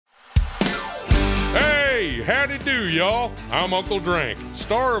Howdy do, y'all. I'm Uncle Drank,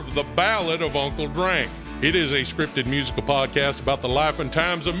 star of The Ballad of Uncle Drank. It is a scripted musical podcast about the life and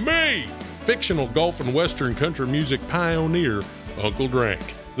times of me, fictional golf and western country music pioneer, Uncle Drank.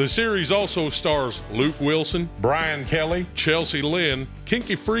 The series also stars Luke Wilson, Brian Kelly, Chelsea Lynn,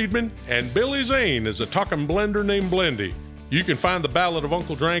 Kinky Friedman, and Billy Zane as a talking blender named Blendy. You can find The Ballad of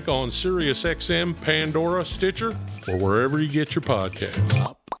Uncle Drank on SiriusXM, Pandora, Stitcher, or wherever you get your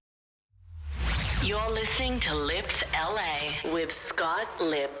podcasts. You're listening to Lips LA with Scott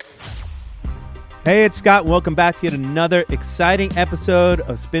Lips. Hey, it's Scott. Welcome back to yet another exciting episode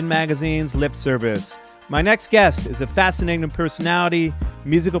of Spin Magazine's Lip Service. My next guest is a fascinating personality,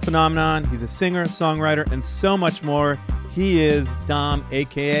 musical phenomenon. He's a singer, songwriter, and so much more. He is Dom,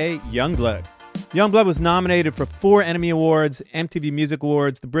 a.k.a. Youngblood. Youngblood was nominated for 4 Emmy Awards, MTV Music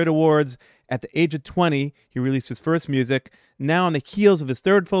Awards, the Brit Awards. At the age of 20, he released his first music. Now on the heels of his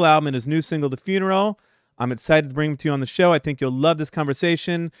third full album and his new single, The Funeral, I'm excited to bring him to you on the show. I think you'll love this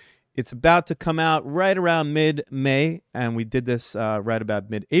conversation. It's about to come out right around mid-May, and we did this right about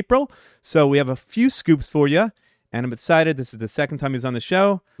mid-April. So we have a few scoops for you, and I'm excited. This is the second time he's on the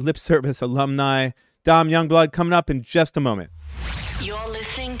show. Lip Service alumni Dom Youngblood coming up in just a moment. You're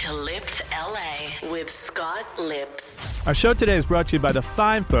listening to Lips LA with Scott Lips. Our show today is brought to you by the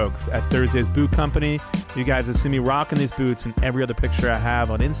fine folks at Thursday's Boot Company. You guys have seen me rocking these boots in every other picture I have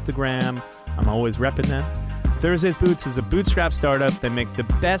on Instagram. I'm always repping them. Thursday's Boots is a bootstrap startup that makes the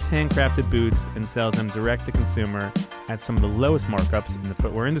best handcrafted boots and sells them direct to consumer at some of the lowest markups in the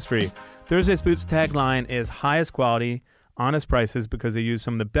footwear industry. Thursday's Boots' tagline is highest quality, honest prices, because they use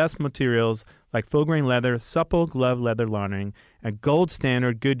some of the best materials like full-grain leather, supple glove leather lining, and gold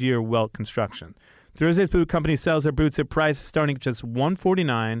standard Goodyear welt construction. Thursday's Boot Company sells their boots at prices starting at just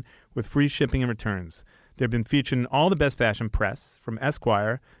 $149 with free shipping and returns. They've been featured in all the best fashion press, from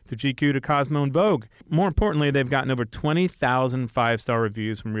Esquire to GQ to Cosmo and Vogue. More importantly, they've gotten over 20,000 five-star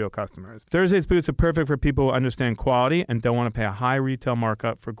reviews from real customers. Thursday's Boots are perfect for people who understand quality and don't want to pay a high retail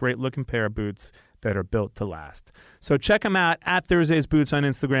markup for a great-looking pair of boots that are built to last. So check them out at Thursday's Boots on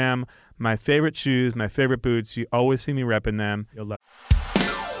Instagram. My favorite shoes, my favorite boots. You always see me repping them. You'll love.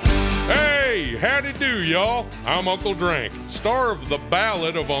 Hey, howdy do, y'all. I'm Uncle Drank, star of The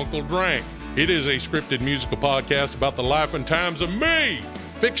Ballad of Uncle Drank. It is a scripted musical podcast about the life and times of me,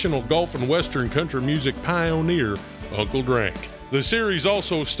 fictional golf and western country music pioneer, Uncle Drank. The series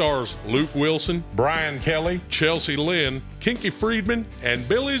also stars Luke Wilson, Brian Kelly, Chelsea Lynn, Kinky Friedman, and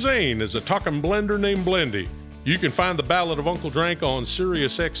Billy Zane as a talking blender named Blendy. You can find The Ballad of Uncle Drank on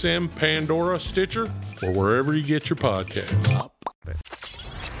SiriusXM, Pandora, Stitcher, or wherever you get your podcasts.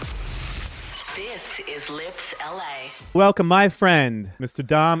 This is Lips LA. Welcome, my friend, Mr.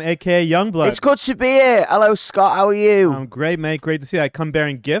 Dom, a.k.a. Youngblood. It's good to be here. Hello, Scott. How are you? I'm great, mate. Great to see you. I come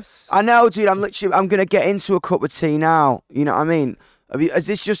bearing gifts. I know, dude. I'm going to get into a cup of tea now. You know what I mean? Is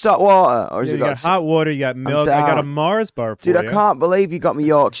this just hot water? Or You got hot water, you got milk. I got a Mars bar for you. you. Dude, I can't believe you got me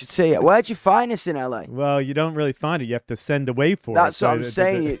Yorkshire tea. Where'd you find this in LA? Well, you don't really find it. You have to send away for That's it. what I'm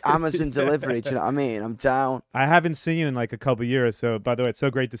saying. Amazon delivery. Do you know what I mean? I'm down. I haven't seen you in like a couple of years. So, by the way, it's so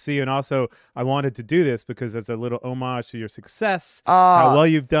great to see you. And also, I wanted to do this because as a little homage to your success, how well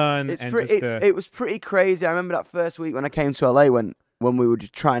you've done. It was pretty crazy. I remember that first week when I came to LA when we were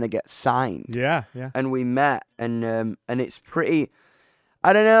just trying to get signed. Yeah. And we met. And it's pretty...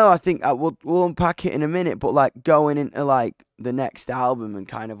 I don't know. I think we'll unpack it in a minute, but like going into like the next album and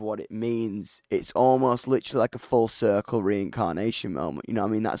kind of what it means, it's almost literally like a full circle reincarnation moment. You know what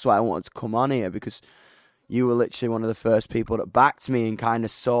I mean? That's why I wanted to come on here, because you were literally one of the first people that backed me and kind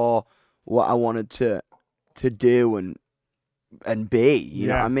of saw what I wanted to do and be. You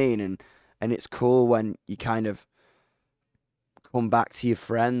know what I mean? And it's cool when you kind of come back to your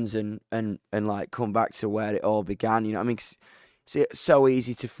friends and like come back to where it all began. You know what I mean? 'Cause it's so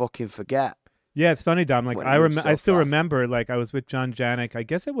easy to fucking forget. Yeah, it's funny, Dom. Like I still remember, like I was with John Janik. I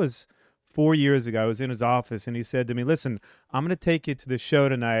guess it was 4 years ago. I was in his office, and he said to me, "Listen, I'm going to take you to the show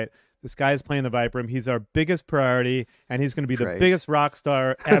tonight. This guy is playing the Viper Room. He's our biggest priority, and he's going to be the biggest rock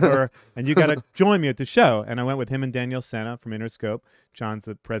star ever. And you got to join me at the show." And I went with him and Daniel Senna from Interscope. John's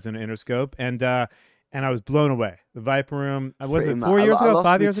the president of Interscope, and I was blown away. The Viper Room, was it 4 years ago,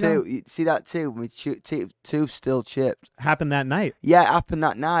 5 years ago? You see that too? With two still chipped. Happened that night. Yeah, it happened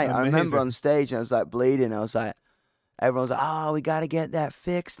that night. Amazing. I remember on stage, and I was like bleeding. I was like, everyone was like, "Oh, we got to get that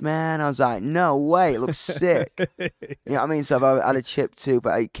fixed, man." I was like, "No way, it looks sick." You know what I mean? So I've had a chip too,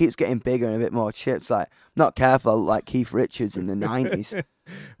 but it keeps getting bigger and a bit more chips. Like, not careful, like Keith Richards in the 90s.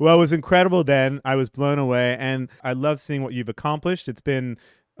 Well, it was incredible then. I was blown away, and I love seeing what you've accomplished. It's been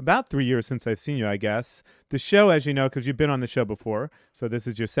about 3 years since I've seen you, I guess. The show, as you know, because you've been on the show before, so this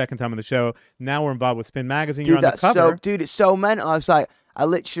is your second time on the show. Now we're involved with Spin Magazine. You're on the cover. Dude, it's so mental. I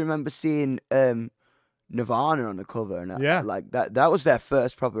literally remember seeing Nirvana on the cover, and that was their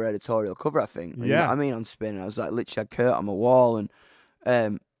first proper editorial cover, I think. You know what I mean, on Spin. I was like, literally, I Kurt on my wall,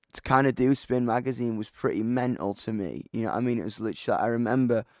 and to kind of do Spin Magazine was pretty mental to me. You know what I mean? It was literally, I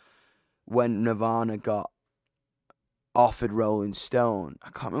remember when Nirvana got offered Rolling Stone. I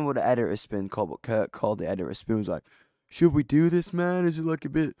can't remember what the editor of Spin called, but Kurt called the editor of Spin. Was like, "Should we do this, man? Is it like a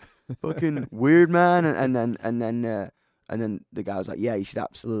bit fucking weird, man?" And then the guy was like, "Yeah, you should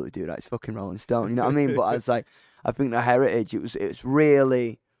absolutely do that. It's fucking Rolling Stone." You know what I mean? But I was like, I think the heritage. It's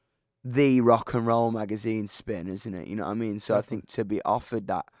really the rock and roll magazine Spin, isn't it? You know what I mean? So I think to be offered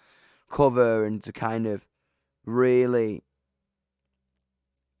that cover and to kind of really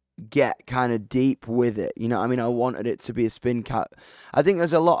get kind of deep with it, you know what I mean? I wanted it to be a Spin cat. I think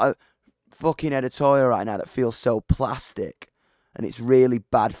there's a lot of fucking editorial right now that feels so plastic, and it's really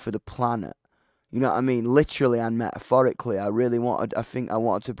bad for the planet. You know what I mean? Literally and metaphorically. I think I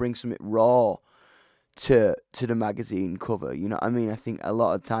wanted to bring something raw to the magazine cover. You know what I mean? I think a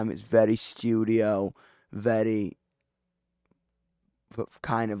lot of time it's very studio, very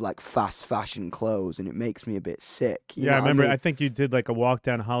kind of like fast fashion clothes, and it makes me a bit sick. I remember. I think you did like a walk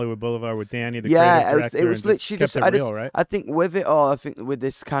down Hollywood Boulevard with Danny, the creative director. It was literally just real, right? I think with it all, I think with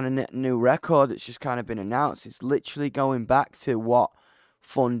this kind of new record that's just kind of been announced, it's literally going back to what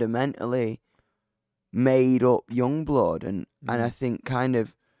fundamentally made up Youngblood, and I think kind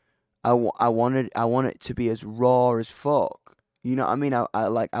of I want it to be as raw as fuck. You know what I mean?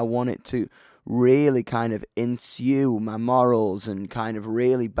 I want it to really kind of ensue my morals and kind of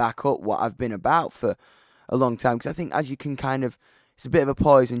really back up what I've been about for a long time. Because I think as you can kind of, it's a bit of a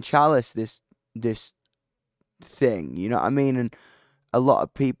poison chalice, this thing, you know what I mean? And a lot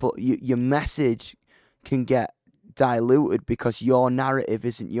of people, your message can get diluted because your narrative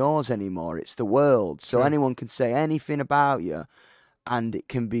isn't yours anymore. It's the world. So anyone can say anything about you and it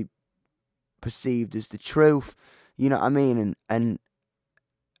can be perceived as the truth. You know what I mean?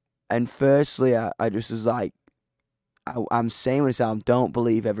 And firstly, I just was like, I'm saying with this album, don't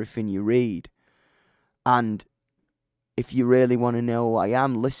believe everything you read. And if you really want to know who I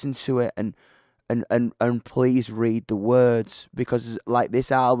am, listen to it and please read the words, because like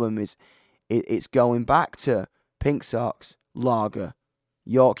this album it's going back to Pink Socks, Lager,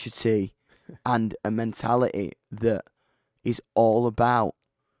 Yorkshire Tea, and a mentality that is all about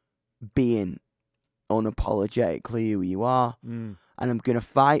being unapologetically who you are. And I'm going to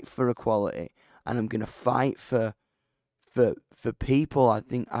fight for equality, and I'm going to fight for people.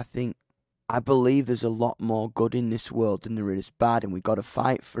 I believe there's a lot more good in this world than there is bad, and we got to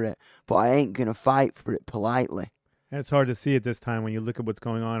fight for it. But I ain't going to fight for it politely. And it's hard to see at this time when you look at what's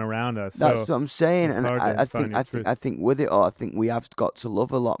going on around us. That's what I'm saying, and I think with it all, I think we have got to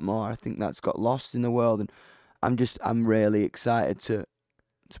love a lot more. I think that's got lost in the world, and I'm really excited to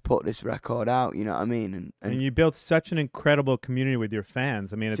put this record out, you know what I mean? And you built such an incredible community with your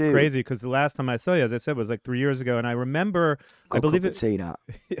fans. I mean, it's crazy because the last time I saw you, as I said, was like 3 years ago, and I remember, I believe it. See that?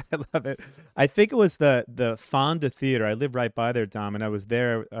 I love it. I think it was the Fonda Theater. I live right by there, Dom, and I was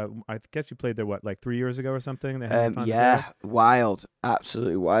there. I guess you played there like 3 years ago or something. Yeah, wild,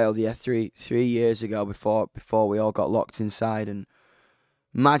 absolutely wild. Yeah, 3 years ago before we all got locked inside, and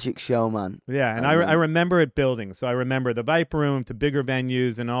magic show, man. Yeah, and I remember it building. So I remember the Viper Room to bigger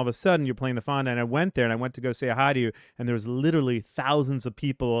venues, and all of a sudden you're playing the Fonda, and I went there, and I went to go say hi to you, and there was literally thousands of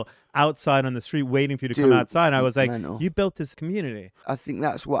people outside on the street waiting for you to come outside. And I was like, you built this community. I think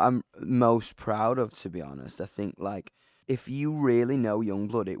that's what I'm most proud of, to be honest. I think, like, if you really know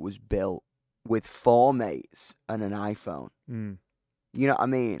Youngblood, it was built with 4 mates and an iPhone. You know what I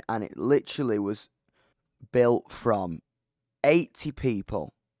mean? And it literally was built from 80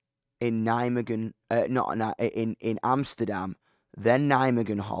 people in Nijmegen, in Amsterdam, then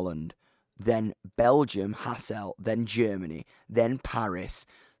Nijmegen, Holland, then Belgium, Hasselt, then Germany, then Paris,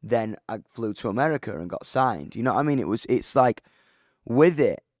 then I flew to America and got signed. You know what I mean? It's like, with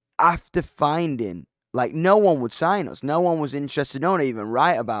it, after finding, like, no one would sign us. No one was interested. No one even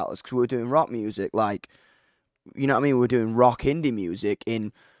write about us because we were doing rock music. Like, you know what I mean? We were doing rock indie music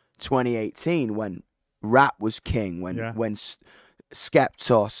in 2018 when rap was king, when Skepta,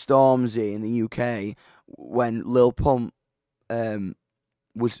 Stormzy in the UK, when Lil Pump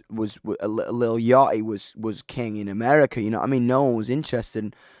was Lil Yachty was king in America. You know what I mean? No one was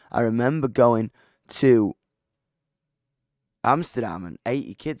interested. I remember going to Amsterdam and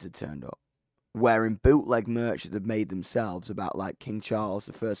 80 kids had turned up wearing bootleg merch that they'd made themselves about, like, King Charles,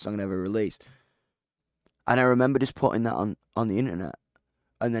 the first song I'd ever released. And I remember just putting that on the internet.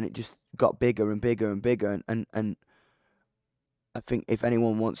 and then it just got bigger and bigger and bigger. And I think if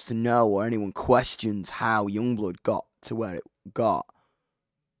anyone wants to know or anyone questions how Yungblud got to where it got,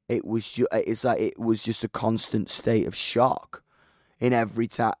 it was just a constant state of shock. In every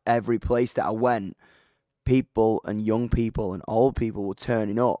place that I went, people and young people and old people were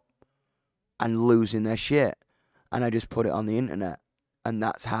turning up and losing their shit. And I just put it on the internet. And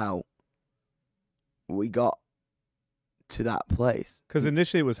that's how we got to that place. Because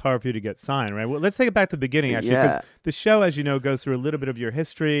initially it was hard for you to get signed, right? Well, let's take it back to the beginning, actually. Because the show, as you know, goes through a little bit of your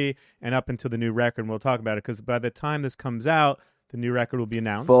history and up until the new record. And we'll talk about it. Because by the time this comes out, the new record will be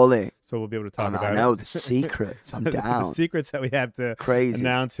announced. Fully. So we'll be able to talk about it. I know, the secrets. I'm down. The secrets that we have to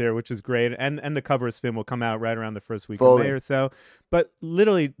announce here, which is great. And the cover of Spin will come out right around the first week of May or so. But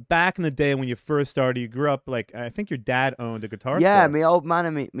literally, back in the day when you first started, you grew up, like, I think your dad owned a guitar store. Yeah, my old man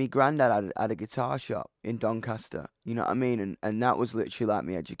and me granddad had a guitar shop in Doncaster. You know what I mean? And that was literally like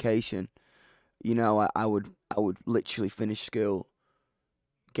my education. You know, I would literally finish school,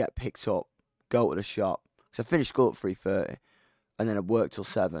 get picked up, go to the shop. So I finished school at 3:30. And then I'd work till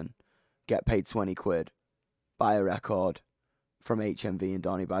 7, get paid 20 quid, buy a record from HMV and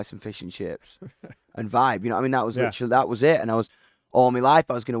Donny, buy some fish and chips, and vibe. You know what I mean? That was literally, that was it. And all my life,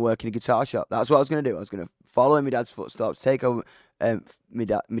 I was going to work in a guitar shop. That's what I was going to do. I was going to follow in my dad's footsteps, take over my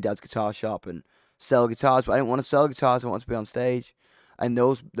dad's guitar shop and sell guitars. But I didn't want to sell guitars. I wanted to be on stage. And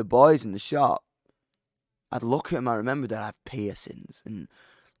the boys in the shop, I'd look at them. I remember that I have piercings and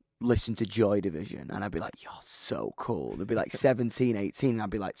listen to Joy Division, and I'd be like, you're so cool. They'd be like 17, 18, and I'd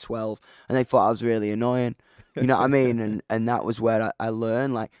be like 12, and they thought I was really annoying. You know what I mean? And that was where I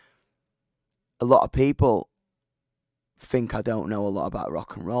learned, like, a lot of people think I don't know a lot about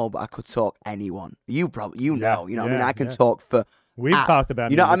rock and roll, but I could talk anyone. You know, you know what I mean? I can talk for... We've talked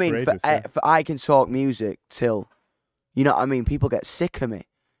about you know what I mean? Ages, I can talk music till, you know what I mean? People get sick of me,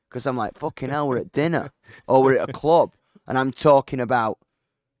 because I'm like, fucking hell, we're at dinner, or we're at a club, and I'm talking about,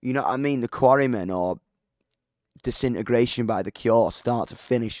 you know what I mean, The Quarrymen or Disintegration by The Cure, start to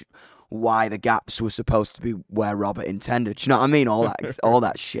finish, why the gaps were supposed to be where Robert intended. Do you know what I mean? All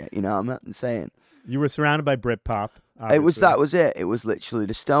that shit. You know what I'm saying? You were surrounded by Britpop. Obviously. That was it. It was literally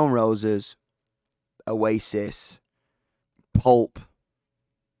the Stone Roses, Oasis, Pulp,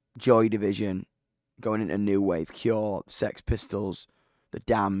 Joy Division, going into New Wave, Cure, Sex Pistols, The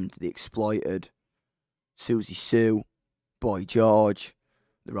Damned, The Exploited, Susie Sue, Boy George,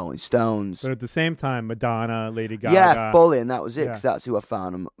 the Rolling Stones. But at the same time, Madonna, Lady Gaga. Yeah, fully, and that was it, because that's who I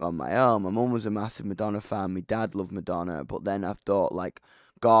found on my own. My mum was a massive Madonna fan. My dad loved Madonna, but then I thought, like,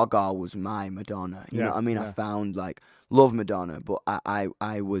 Gaga was my Madonna. You know what I mean? I found, like, love Madonna, but I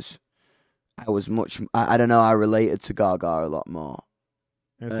was much, I don't know, I related to Gaga a lot more.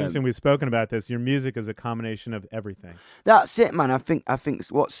 And it's interesting, we've spoken about this. Your music is a combination of everything. That's it, man. I think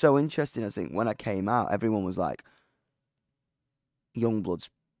what's so interesting, I think, when I came out, everyone was like, Yungblud's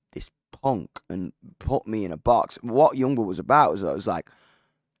this punk, and put me in a box. What Yungblud was about was, it was like,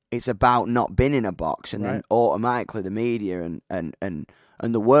 it's about not being in a box, and then automatically the media and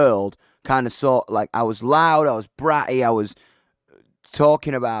the world kind of saw, like, I was loud, I was bratty, I was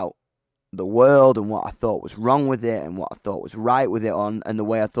talking about the world and what I thought was wrong with it and what I thought was right with it and the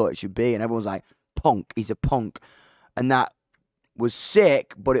way I thought it should be, and everyone was like, punk, he's a punk. And that was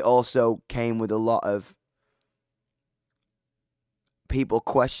sick, but it also came with a lot of people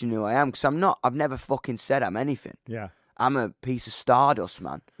question who I am, because I've never fucking said I'm anything. Yeah. I'm a piece of stardust,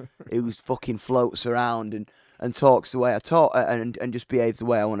 man, who fucking floats around and talks the way I talk and just behaves the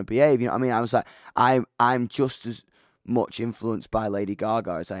way I want to behave. You know what I mean? I was like, I'm just as much influenced by Lady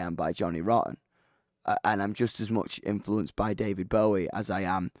Gaga as I am by Johnny Rotten. And I'm just as much influenced by David Bowie as I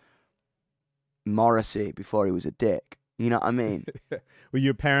am Morrissey before he was a dick. You know what I mean? Were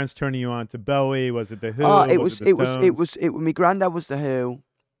your parents turning you on to Bowie? Was it The Who? Oh, it was my granddad was The Who.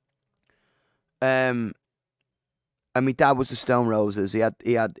 And my dad was the Stone Roses. He had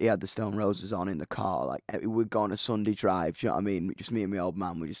the Stone Roses on in the car. Like, we'd go on a Sunday drive. Do you know what I mean? Just me and my old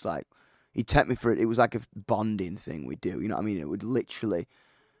man were just like, he'd take me for it. It was like a bonding thing we'd do. You know what I mean? It would literally,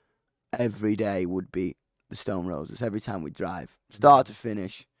 every day would be the Stone Roses. Every time we'd drive, start to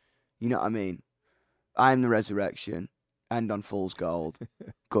finish. You know what I mean? I'm the Resurrection. End on Fool's Gold.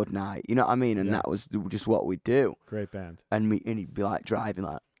 Good night. You know what I mean? And that was just what we'd do. Great band. And he'd be like driving,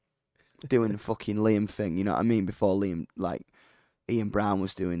 like doing the fucking Liam thing. You know what I mean? Before Liam, like Ian Brown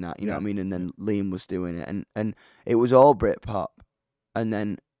was doing that. You know what I mean? And then Liam was doing it, and it was all Britpop. And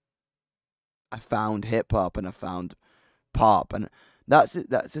then I found hip hop and I found pop, and that's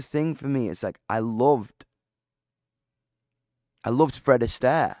the thing for me. It's like I loved Fred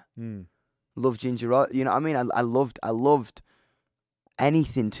Astaire. Loved Ginger Rogers, you know what I mean? I loved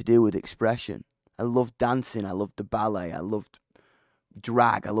anything to do with expression. I loved dancing. I loved the ballet. I loved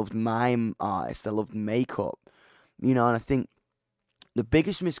drag. I loved mime artists. I loved makeup. You know, and I think the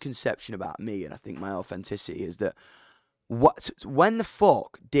biggest misconception about me, and I think my authenticity, is that when the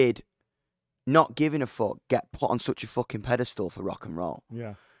fuck did not giving a fuck get put on such a fucking pedestal for rock and roll?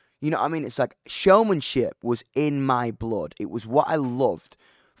 Yeah. You know what I mean? It's like showmanship was in my blood. It was what I loved.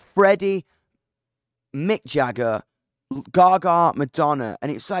 Freddie, Mick Jagger, Gaga, Madonna.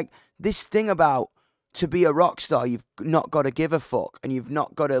 And it's like this thing about to be a rock star, you've not got to give a fuck. And you've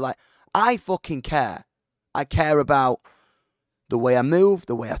not got to, like, I fucking care. I care about the way I move,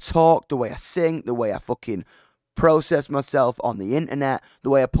 the way I talk, the way I sing, the way I fucking process myself on the internet, the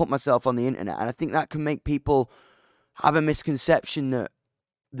way I put myself on the internet. And I think that can make people have a misconception that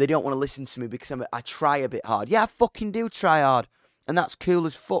they don't want to listen to me because I try a bit hard. Yeah, I fucking do try hard. And that's cool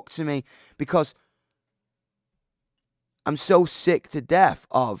as fuck to me because I'm so sick to death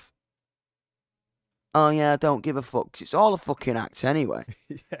of, oh yeah, I don't give a fuck. 'Cause it's all a fucking act anyway.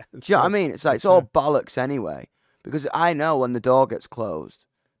 Yeah, Do you know what I mean? It's like, it's all bollocks anyway. Because I know when the door gets closed,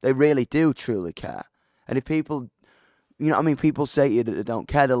 they really do truly care. And if people, you know what I mean, people say to you that they don't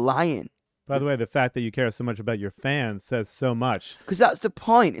care, they're lying. By the way, the fact that you care so much about your fans says so much. Because that's the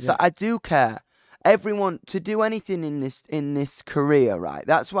point. It's like, I do care. Everyone, to do anything in this career, right?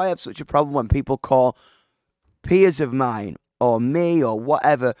 That's why I have such a problem when people call peers of mine or me or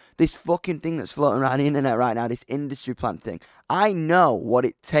whatever this fucking thing that's floating around the internet right now, this industry plant thing. I know what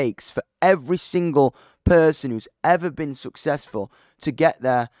it takes for every single person who's ever been successful to get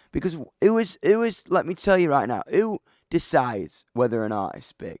there, because it was let me tell you right now, who decides whether an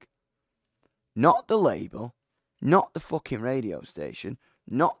artist's big? Not the label, not the fucking radio station,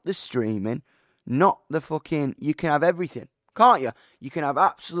 not the streaming, not the fucking... You can have everything, can't you? You can have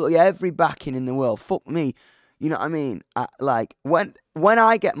absolutely every backing in the world. Fuck me. You know what I mean? Like, when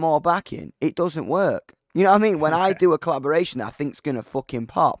I get more backing, it doesn't work. You know what I mean? When I do a collaboration that I think's going to fucking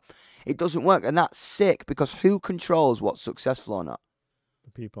pop, it doesn't work. And that's sick, because who controls what's successful or not?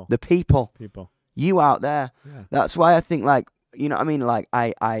 The people. The people. People. You out there. Yeah. That's why I think, like, you know what I mean? Like,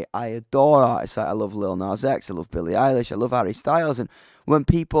 I adore artists. Like, I love Lil Nas X. I love Billie Eilish. I love Harry Styles. And when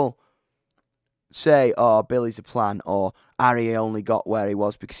people say, oh, Billy's a plant, or Harry only got where he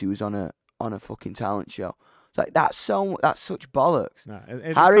was because he was on a fucking talent show, it's like, that's such bollocks. No,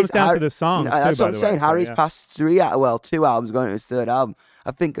 it comes down to the songs, you know, that's too, what I'm saying. Harry's passed 2 albums, going to his third album.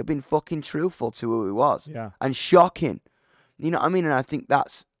 I think I've been fucking truthful to who he was. Yeah. And shocking. You know what I mean? And I think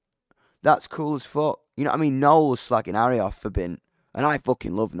that's cool as fuck. You know what I mean? Noel was slagging Harry off for being... And I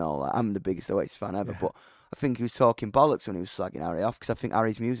fucking love Noel. Like, I'm the biggest Oasis fan ever. Yeah. But I think he was talking bollocks when he was slagging Harry off, because I think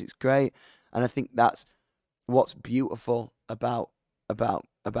Harry's music's great. And I think that's what's beautiful about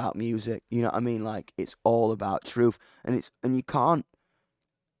music. You know what I mean? Like, it's all about truth. And you can't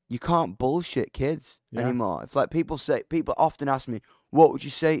bullshit kids anymore. It's like people often ask me, what would you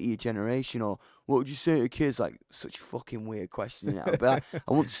say to your generation, or what would you say to kids? Like, such a fucking weird question, you know? But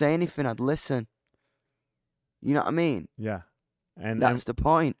I wouldn't say anything, I'd listen. You know what I mean? Yeah. And that's the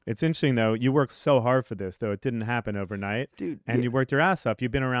point. It's interesting, though. You worked so hard for this, though. It didn't happen overnight. Dude. And you worked your ass off.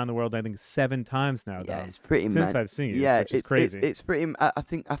 You've been around the world, I think, 7 times now, though. Yeah, it's pretty Since I've seen you, which is crazy. It's pretty... I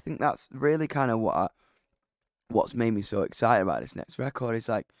think that's really kind of what's made me so excited about this next record. Is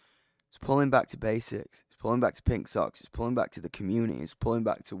like, it's pulling back to basics. It's pulling back to Pink Socks. It's pulling back to the community. It's pulling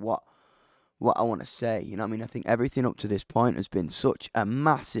back to what I want to say. You know what I mean? I think everything up to this point has been such a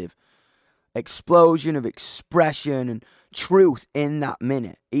massive explosion of expression and truth in that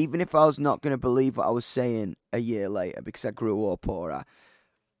minute. Even if I was not going to believe what I was saying a year later because I grew up or I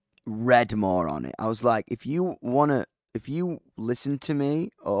read more on it, I was like, if you listen to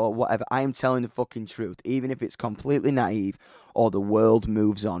me or whatever, I am telling the fucking truth, even if it's completely naive or the world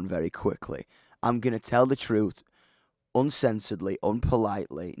moves on very quickly. I'm going to tell the truth uncensoredly,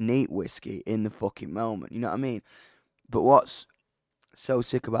 unpolitely, neat whiskey in the fucking moment. You know what I mean? But what's so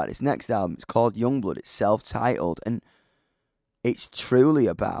sick about this next album, it's called Youngblood. It's self-titled, and it's truly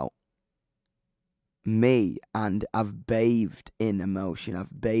about me, and I've bathed in emotion.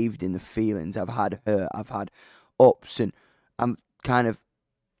 I've bathed in the feelings. I've had hurt. I've had ups, and I'm kind of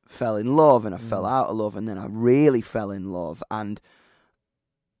fell in love, and I fell out of love, and then I really fell in love. And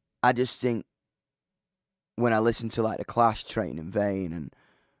I just think when I listen to like the Clash, Train in Vain,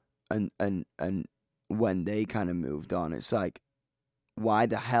 and when they kind of moved on, it's like, why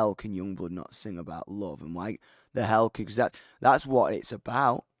the hell can Youngblood not sing about love? And why the hell? Because that's what it's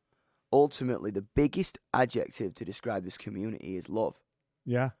about. Ultimately, the biggest adjective to describe this community is love.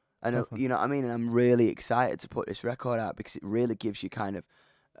 Yeah. And you know what I mean? And I'm really excited to put this record out because it really gives you kind of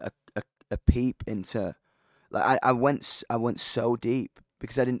a peep into Like I went so deep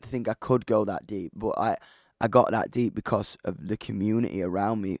because I didn't think I could go that deep, but I got that deep because of the community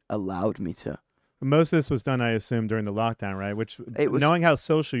around me allowed me to. Most of this was done, I assume, during the lockdown, right? Which, knowing how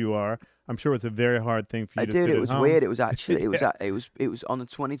social you are, I'm sure it's a very hard thing for you to do. It was at home. weird. It was actually, Yeah. it was on the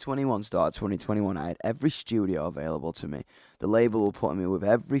 2021 start of 2021. I had every studio available to me. The label were putting me with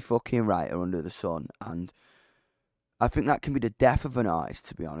every fucking writer under the sun. And I think that can be the death of an artist,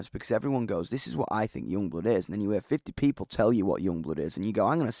 to be honest, because everyone goes, this is what I think Youngblood is. And then you hear 50 people tell you what Youngblood is. And you go,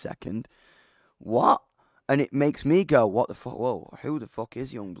 hang on a second, what? And it makes me go, what the fuck? Whoa, who the fuck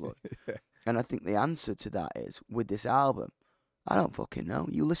is Youngblood? And I think the answer to that is, with this album, I don't fucking know.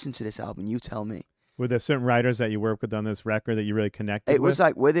 You listen to this album, you tell me. Were there certain writers that you worked with on this record that you really connected It with? was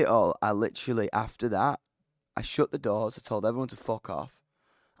like, with it all, I literally, after that, I shut the doors, I told everyone to fuck off,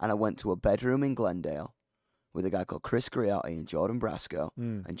 and I went to a bedroom in Glendale with a guy called Chris Griotti and Jordan Brasco.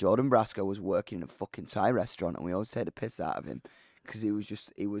 And Jordan Brasco was working in a fucking Thai restaurant, and we always take the piss out of him because he was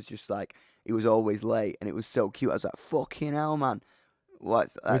just like, he was always late, and it was so cute. I was like, fucking hell, man.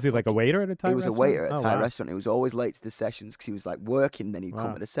 Was he like a waiter at a Thai He was restaurant? a waiter at a Thai wow. restaurant. He was always late to the sessions because he was like working, then he'd come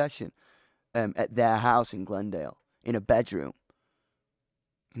Wow. to the session at their house in Glendale in a bedroom.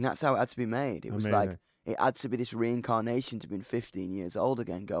 And that's how it had to be made. It was like, Amazing. it had to be this reincarnation to being 15 years old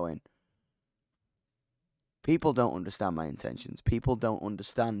again, going, people don't understand my intentions. People don't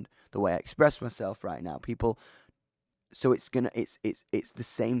understand the way I express myself right now. People, so it's the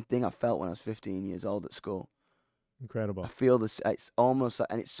same thing I felt when I was 15 years old at school. Incredible. I feel this. It's almost like,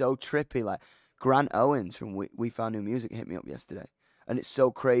 and it's so trippy. Like Grant Owens from We Found New Music hit me up yesterday, and it's so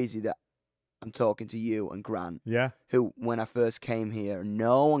crazy that I'm talking to you and Grant, Yeah. who when I first came here,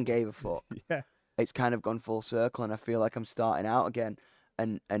 no one gave a fuck. Yeah. It's kind of gone full circle, and I feel like I'm starting out again,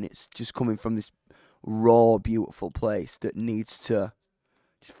 and it's just coming from this raw, beautiful place that just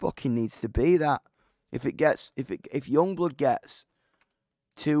fucking needs to be that. If Youngblood gets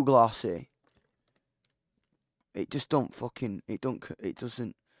too glossy, it just don't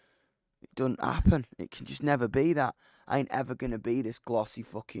happen. It can just never be that. I ain't ever gonna be this glossy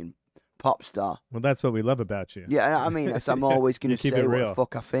fucking pop star. Well, that's what we love about you. Yeah, I mean, I'm always gonna You keep say it what real. the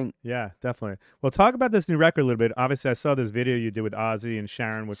fuck I think. Yeah, definitely. Well, talk about this new record a little bit. Obviously, I saw this video you did with Ozzy and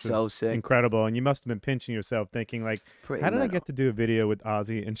Sharon, which So was sick. incredible. And you must have been pinching yourself, thinking like, Pretty "How did I mental. get to do a video with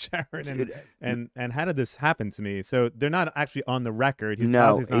Ozzy and Sharon?" Dude, And how did this happen to me? So they're not actually on the record.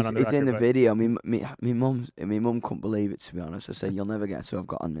 No, Ozzy's not on the it's record. in the but- video. My mum couldn't believe it, to be honest. I said, "You'll never guess who I've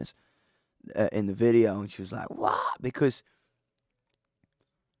got on this." In the video, and she was like, "What?" Because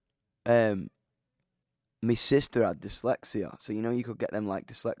my sister had dyslexia, so you could get them like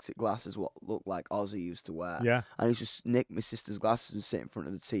dyslexic glasses, what looked like Ozzy used to wear. Yeah. And I used to just nick my sister's glasses and sit in front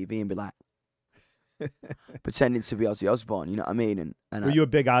of the TV and be like, pretending to be Ozzy Osbourne. You know what I mean? And Were you a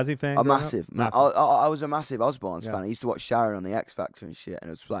big Ozzy fan? a growing up? massive. Massive. I was a massive Osbournes Yeah. fan. I used to watch Sharon on the X Factor and shit, and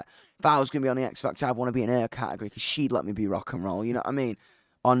it was like, if I was gonna be on the X Factor, I'd want to be in her category because she'd let me be rock and roll. You know what I mean?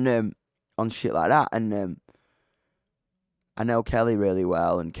 On shit like that, and I know Kelly really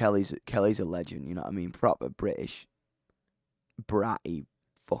well, and Kelly's a legend. You know what I mean? Proper British, bratty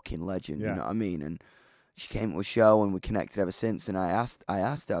fucking legend. Yeah. You know what I mean? And she came to a show, and we connected ever since. And I asked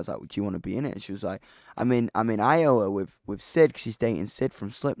her, I was like, "Do you want to be in it?" And she was like, I'm in Iowa with Sid, because she's dating Sid from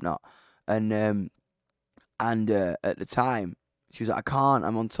Slipknot, and at the time she was like, "I can't,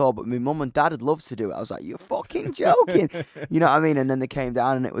 I'm on tour." But my mum and dad had loved to do it. I was like, "You're fucking joking," you know what I mean? And then they came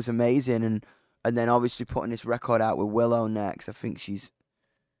down, and it was amazing. And then obviously putting this record out with Willow next, I think she's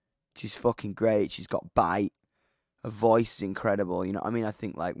fucking great. She's got bite. Her voice is incredible. You know what I mean? I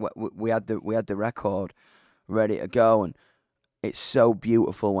think like we had the record ready to go, and it's so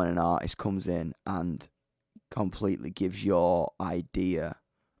beautiful when an artist comes in and completely gives your idea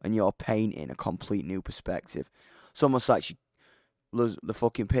and your painting a complete new perspective. It's almost like the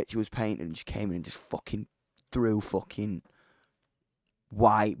fucking picture was painted and she came in and just fucking threw fucking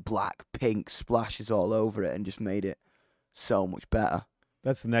white, black, pink splashes all over it and just made it so much better.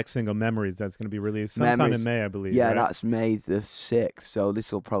 That's the next single, Memories, that's going to be released sometime Memories. in May, I believe. Yeah, right? that's May the 6th, so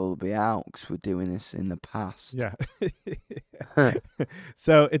this will probably be out because we're doing this in the past. Yeah.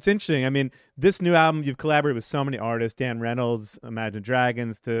 So it's interesting. I mean, this new album, you've collaborated with so many artists, Dan Reynolds, Imagine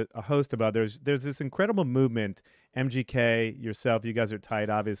Dragons, to a host of others. There's this incredible movement. MGK, yourself, you guys are tight,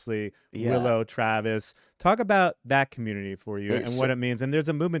 obviously. Yeah. Willow, Travis. Talk about that community for you It's and what it means. And there's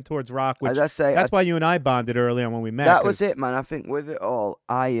a movement towards rock, which As I say, that's why you and I bonded early on when we met. that was 'cause- it, man. I think with it all,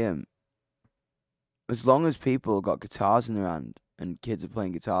 as long as people got guitars in their hand and kids are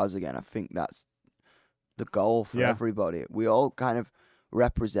playing guitars again, I think that's the goal for Yeah. everybody. We all kind of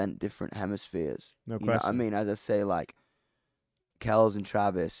represent different hemispheres. No You know what I question. mean? As I say, like, Kells and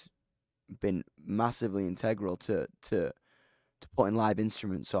Travis, been massively integral to putting live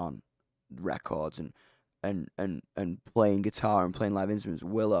instruments on records and playing guitar and playing live instruments.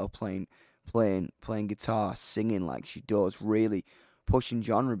 Willow playing guitar, singing like she does, really pushing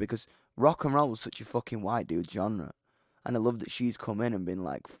genre, because rock and roll was such a fucking white dude genre. And I love that she's come in and been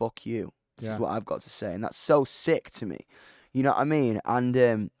like, fuck you. This is what I've got to say. And that's so sick to me. You know what I mean?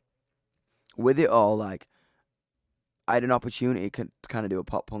 And with it all, like, I had an opportunity to kind of do a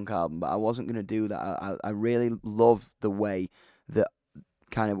pop punk album, but I wasn't going to do that. I really love the way that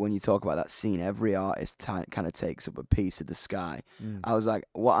kind of when you talk about that scene, every artist kind of takes up a piece of the sky. I was like,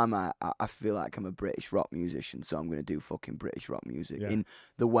 what am I? I feel like I'm a British rock musician, so I'm going to do fucking British rock music in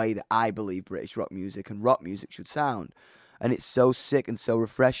the way that I believe British rock music and rock music should sound. And it's so sick and so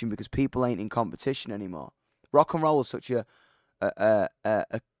refreshing because people ain't in competition anymore. Rock and roll is such a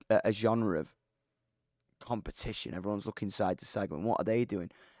genre of competition. Everyone's looking side to side going, what are they doing?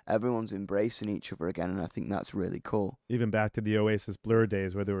 Everyone's embracing each other again, and I think that's really cool. Even back to the Oasis Blur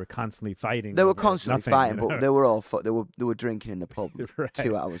days where they were constantly fighting. They were constantly fighting, you know? but they were all they were drinking in the pub Right.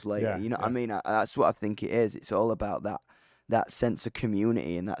 2 hours later. You know what I mean? That's what I think it is. It's all about that sense of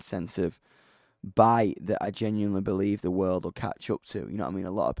community and that sense of bite that I genuinely believe the world will catch up to. You know what I mean?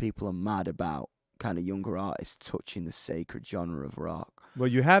 A lot of people are mad about kind of younger artists touching the sacred genre of rock. Well,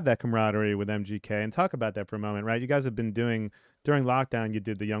 you have that camaraderie with MGK, and talk about that for a moment, right? You guys have been doing, during lockdown, you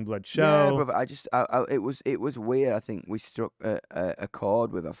did the Youngblood show. Yeah, but it was weird. I think we struck a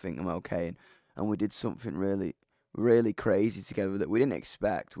chord with I Think I'm Okay, and we did something really, really crazy together that we didn't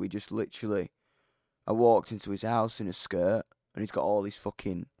expect. We just literally, I walked into his house in a skirt, and he's got all these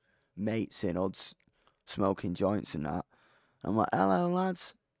fucking mates in, odds, smoking joints and that. I'm like, hello,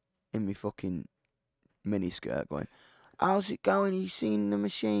 lads, in me fucking mini skirt going, how's it going? You seen the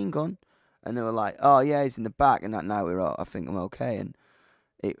Machine Gun? And they were like, oh yeah, he's in the back. And that night we were all, I Think I'm Okay. And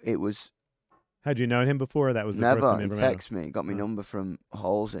it was... Had you known him before? That was the never. first time you He ever met him? texted me, got my number from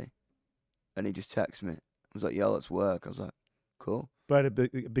Halsey. And he just texted me. I was like, yo, let's work. I was like, cool. But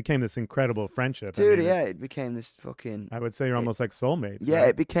it became this incredible friendship. Dude, I mean, it became this fucking... I would say you're almost like soulmates. Yeah, right?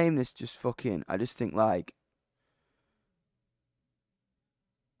 it became this just fucking... I just think like...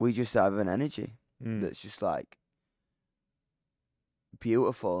 We just have an energy that's just like...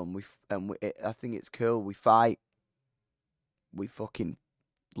 beautiful, and I think it's cool. We fight, we fucking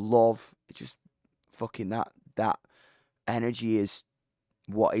love. It's just fucking that energy is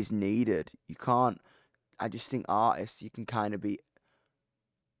what is needed. You can't. I just think artists, you can kind of be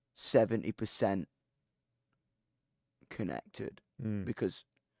 70% connected because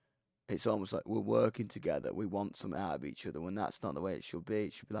it's almost like we're working together. We want something out of each other when that's not the way it should be.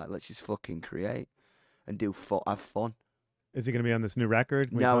 It should be like, let's just fucking create and have fun. Is he going to be on this new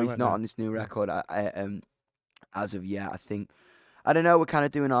record? No, he's not on this new record. As of yet, I think, I don't know. We're kind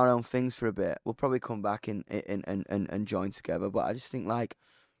of doing our own things for a bit. We'll probably come back and join together. But I just think like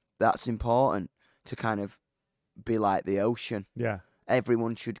that's important to kind of be like the ocean. Yeah.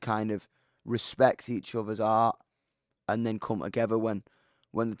 Everyone should kind of respect each other's art and then come together when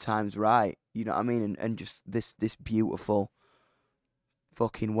the time's right. You know what I mean? And just this beautiful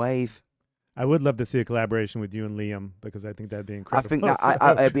fucking wave. I would love to see a collaboration with you and Liam because I think that'd be incredible. I think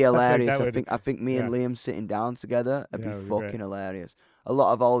that it'd be hilarious. I think me and yeah. Liam sitting down together would Yeah, be it'd be fucking great. hilarious. A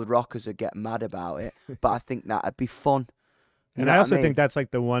lot of old rockers would get mad about it, but I think that'd be fun. You And know I what also mean? think that's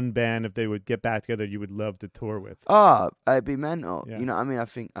like the one band, if they would get back together, you would love to tour with. Oh, it'd be mental. Yeah. You know what I mean?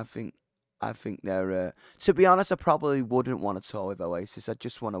 I think they're. To be honest, I probably wouldn't want to tour with Oasis. I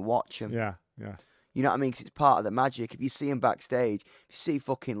just want to watch them. Yeah, yeah. You know what I mean? 'Cause it's part of the magic. If you see him backstage, if you see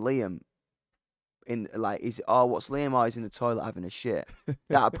fucking Liam. In like, what's Liam? Oh, he's in the toilet having a shit.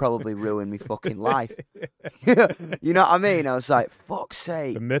 That'd probably ruin me fucking life. You know what I mean? I was like, fuck's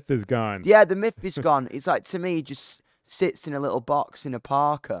sake. The myth is gone. Yeah, the myth is gone. It's like, to me, he just sits in a little box in a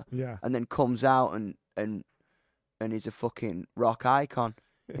parka Yeah. and then comes out and he's a fucking rock icon.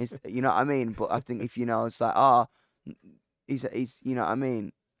 You know what I mean? But I think if you know, it's like, he's you know what I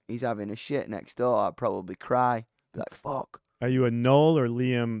mean? He's having a shit next door. I'd probably cry. Be like, fuck. Are you a Noel or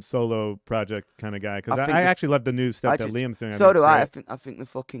Liam solo project kind of guy? Because I think I actually love the new stuff that Liam's doing. So do I. Great. I think they're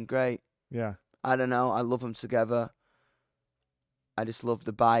fucking great. Yeah. I don't know. I love them together. I just love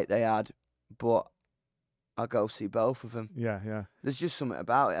the bite they had. But I'll go see both of them. Yeah, yeah. There's just something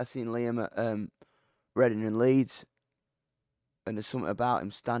about it. I seen Liam at Reading and Leeds. And there's something about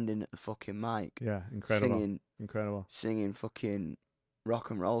him standing at the fucking mic. Yeah, incredible. Incredible. Singing fucking Rock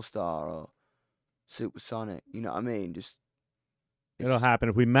and Roll Star or Supersonic. You know what I mean? It'll happen.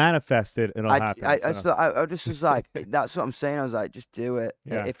 If we manifest it, it'll happen. I just was like, that's what I'm saying. I was like, just do it.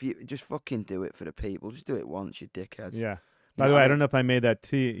 Yeah. If you just fucking do it for the people, just do it once, you dickheads. Yeah. By the way, I don't know if I made that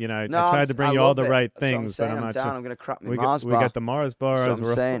tea. You know, I tried to bring you all the right things, but I'm not down. sure. I'm gonna crack my We Mars bar. got the Mars bars. That's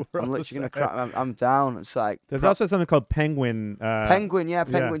what I'm saying. We're I'm all literally set. gonna crack. I'm down. It's like There's also something called Penguin. Penguin,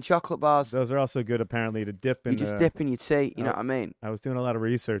 Penguin chocolate bars. Those are also good, apparently, to dip in. You just dip in your tea. You know Oh, what I mean? I was doing a lot of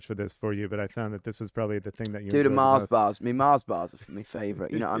research for this for you, but I found that this was probably the thing that you Do the enjoyed Mars most. bars. Me Mars bars are my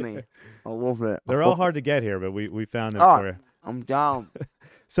favorite. You know what I mean? I love it. They're all hard to get here, but we found them Oh, for you. I'm down.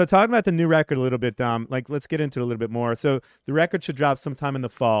 So talking about the new record a little bit, Dom, like let's get into it a little bit more. So the record should drop sometime in the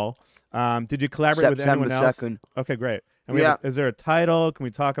fall. Did you collaborate with anyone September else? 2nd. Okay, great. And is there a title? Can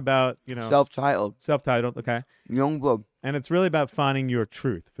we talk about, Self-titled. Self-titled, okay. Youngblood. And it's really about finding your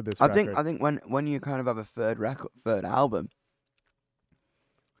truth for this I record. think when you kind of have a third album,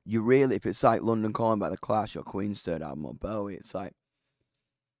 you really, if it's like London Calling by The Clash or Queen's third album or Bowie, it's like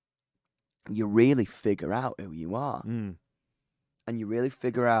you really figure out who you are. Mm. And you really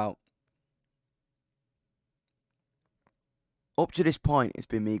figure out. Up to this point, it's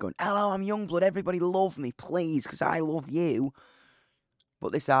been me going, hello, I'm Youngblood, everybody love me, please, because I love you.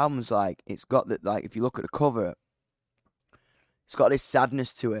 But this album's like, it's got that, like, if you look at the cover, it's got this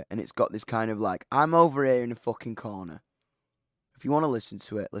sadness to it, and it's got this kind of like, I'm over here in the fucking corner. If you want to listen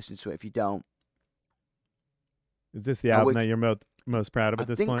to it, listen to it. If you don't. Is this the album that you're most proud of at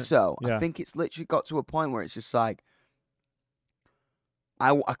this point? I think so. Yeah. I think it's literally got to a point where it's just like,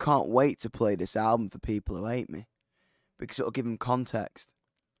 I can't wait to play this album for people who hate me. Because it'll give them context.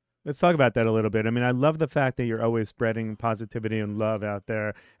 Let's talk about that a little bit. I mean, I love the fact that you're always spreading positivity and love out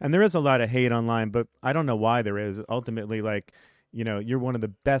there. And there is a lot of hate online, but I don't know why there is. Ultimately, like, you're one of the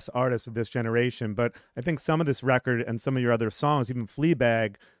best artists of this generation. But I think some of this record and some of your other songs, even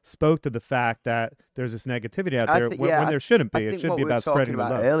Fleabag, spoke to the fact that there's this negativity out there when there shouldn't be. It should be about spreading the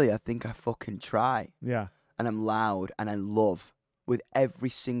love. Earlier, I think I fucking try. Yeah. And I'm loud and I love with every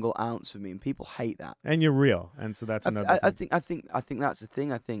single ounce of me, and people hate that. And you're real, and so that's another. I think that's the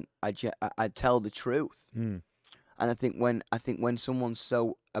thing. I think I tell the truth, and I think when someone's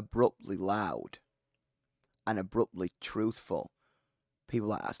so abruptly loud and abruptly truthful, people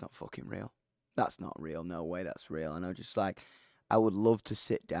are like, that's not fucking real. That's not real. No way, that's real. And I'm just like, I would love to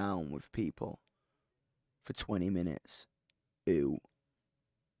sit down with people for 20 minutes who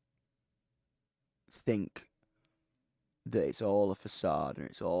think that it's all a facade and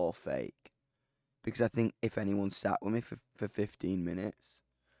it's all fake. Because I think if anyone sat with me for 15 minutes,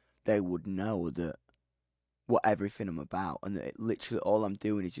 they would know that what everything I'm about, and that literally all I'm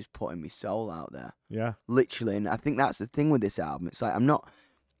doing is just putting my soul out there. Yeah. Literally, and I think that's the thing with this album. It's like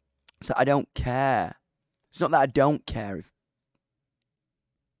I don't care. It's not that I don't care if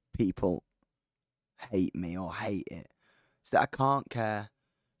people hate me or hate it. It's that I can't care.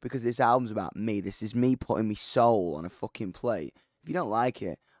 Because this album's about me. This is me putting my soul on a fucking plate. If you don't like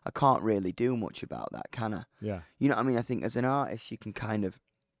it, I can't really do much about that, can I? Yeah. You know what I mean? I think as an artist, you can kind of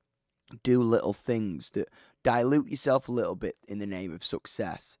do little things that dilute yourself a little bit in the name of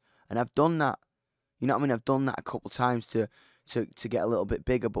success. And I've done that. You know what I mean? I've done that a couple of times to get a little bit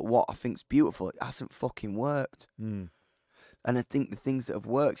bigger. But what I think's beautiful, it hasn't fucking worked. Mm. And I think the things that have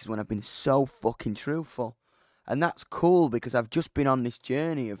worked is when I've been so fucking truthful. And that's cool because I've just been on this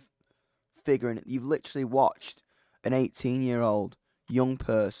journey of figuring it. You've literally watched an 18-year-old young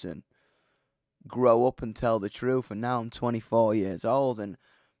person grow up and tell the truth. And now I'm 24 years old. And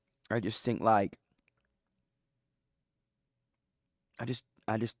I just think like,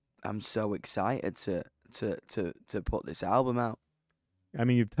 I'm so excited to put this album out. I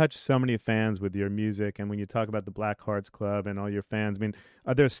mean, you've touched so many fans with your music, and when you talk about the Black Hearts Club and all your fans, I mean,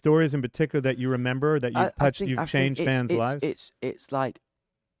 are there stories in particular that you remember that you've touched, you've changed fans' lives? It's like,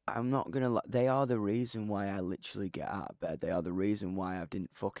 I'm not gonna lie, they are the reason why I literally get out of bed. They are the reason why I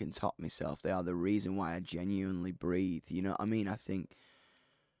didn't fucking top myself. They are the reason why I genuinely breathe. You know what I mean? I think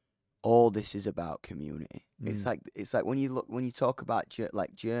all this is about community. It's like when you talk about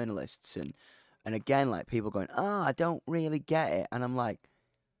like journalists and again, like people going, I don't really get it. And I'm like,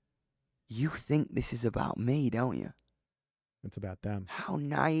 you think this is about me, don't you? It's about them. How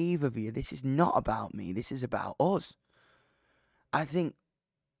naive of you. This is not about me. This is about us. I think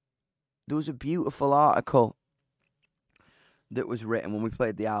there was a beautiful article that was written when we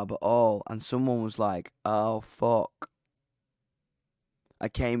played the Albert Hall, and someone was like, oh, fuck. I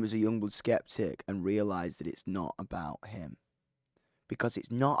came as a Youngblood skeptic and realised that it's not about him. Because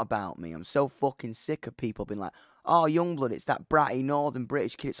it's not about me. I'm so fucking sick of people being like, oh, Youngblood, it's that bratty northern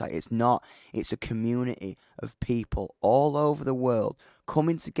British kid. It's like, it's not. It's a community of people all over the world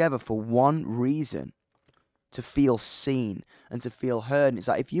coming together for one reason, to feel seen and to feel heard. And it's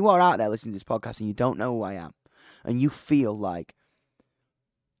like, if you are out there listening to this podcast and you don't know who I am, and you feel like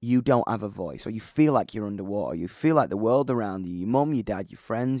you don't have a voice, or you feel like you're underwater, you feel like the world around you, your mum, your dad, your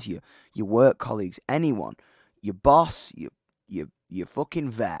friends, your work colleagues, anyone, your boss, your fucking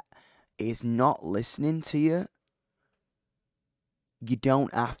vet is not listening to you, you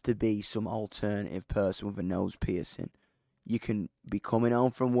don't have to be some alternative person with a nose piercing. You can be coming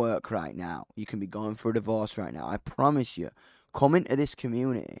home from work right now. You can be going for a divorce right now. I promise you, come into this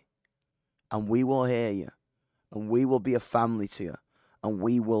community and we will hear you. And we will be a family to you. And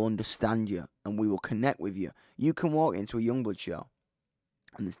we will understand you. And we will connect with you. You can walk into a Youngblood show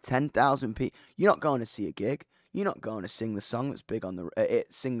and there's 10,000 people. You're not going to see a gig. You're not going to sing the song that's big on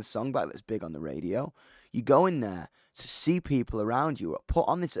sing the song back that's big on the radio. You go in there to see people around you who are put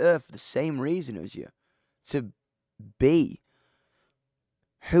on this earth for the same reason as you, to be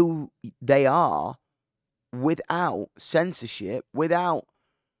who they are, without censorship, without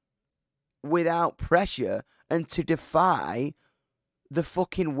pressure, and to defy the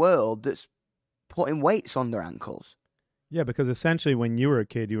fucking world that's putting weights on their ankles. Yeah, because essentially when you were a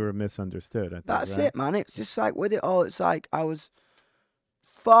kid, you were misunderstood. I think, That's right? it, man. It's just like with it all, it's like I was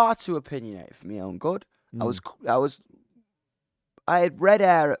far too opinionated for my own good. I had red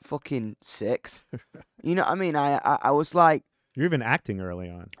hair at fucking 6. You know what I mean? I was like, You're even acting early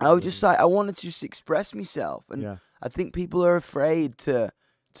on. I was just like, I wanted to just express myself. And Yeah. I think people are afraid to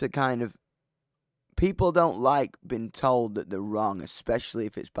kind of, people don't like being told that they're wrong, especially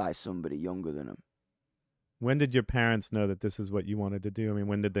if it's by somebody younger than them. When did your parents know that this is what you wanted to do? I mean,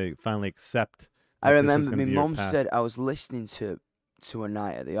 when did they finally accept? I that this was remember gonna my be your mum path? said I was listening to A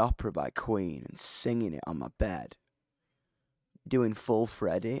Night at the Opera by Queen and singing it on my bed, doing full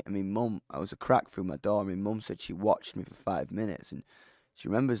Freddie. And my mum, I was a crack through my door. My mum said she watched me for 5 minutes, and she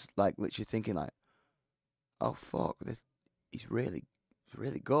remembers like literally thinking like, "Oh fuck, he's really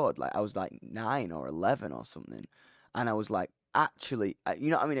good." Like I was like 9 or 11 or something, and I was like, actually, you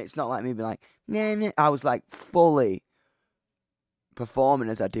know what I mean? It's not like me being like, nah. I was like fully performing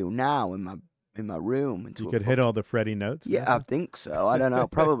as I do now in my room. You could hit all the Freddie notes. Yeah, I think so. I don't know.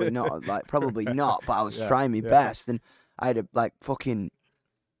 Probably not. Probably not. But I was Yeah, trying my yeah. best, and I had a fucking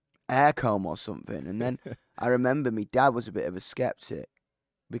air comb or something. And then I remember my dad was a bit of a skeptic,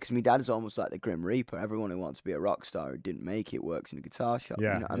 because my dad is almost like the Grim Reaper. Everyone who wants to be a rock star who didn't make it works in a guitar shop.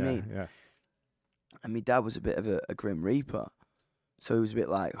 Yeah, You know what I mean? Yeah. And my dad was a bit of a Grim Reaper. So he was a bit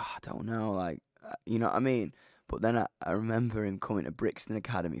like, I don't know, like, you know what I mean? But then I remember him coming to Brixton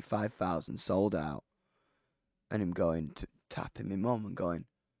Academy, 5,000 sold out, and him going to tapping my mum and going,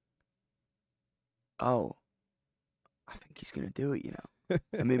 "Oh, I think he's going to do it, you know."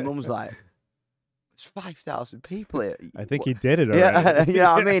 And my mum's like, "There's 5,000 people here." I think he did it Yeah, already. you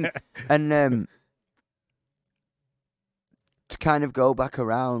know what I mean? And to kind of go back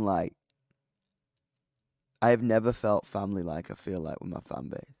around, like, I have never felt family like I feel like with my fan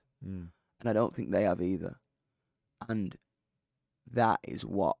base. Mm. And I don't think they have either. And that is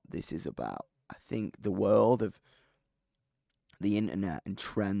what this is about. I think the world of the internet and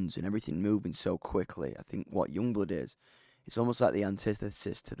trends and everything moving so quickly, I think what Youngblood is, it's almost like the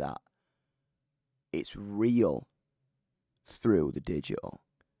antithesis to that. It's real through the digital.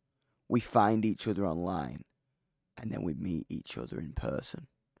 We find each other online and then we meet each other in person.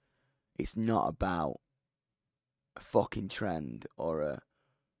 It's not about a fucking trend or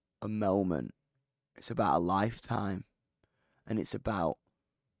a moment. It's about a lifetime. And it's about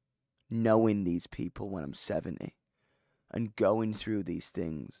knowing these people when I'm 70 and going through these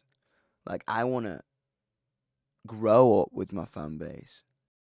things. Like, I want to grow up with my fan base.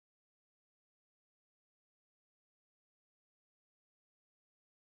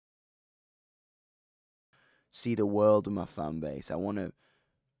 See the world with my fan base. I want to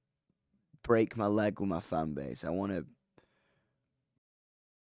break my leg with my fan base. I want to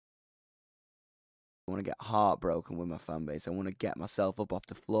get heartbroken with my fan base. I want to get myself up off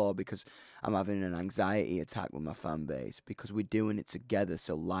the floor because I'm having an anxiety attack with my fan base, because we're doing it together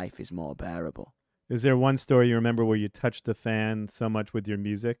so life is more bearable. Is there one story you remember where you touched the fan so much with your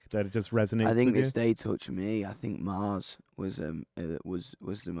music that it just resonates I think with this day touched me. I think Mars was the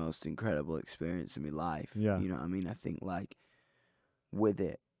most incredible experience of my life. Yeah. You know what I mean? I think, like, with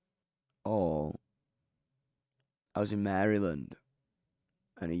it all, I was in Maryland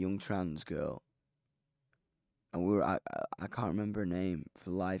and a young trans girl, and I can't remember her name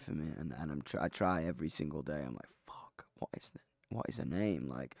for the life of me, and I try every single day. I'm like, fuck, what is her name?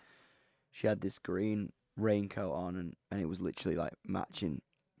 Like, she had this green raincoat on, and it was literally like matching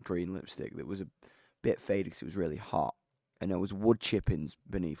green lipstick that was a bit faded because it was really hot, and there was wood chippings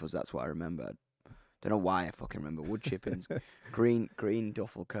beneath us. That's what I remember. Don't know why I fucking remember wood chippings, green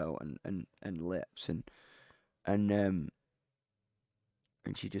duffel coat and lips, and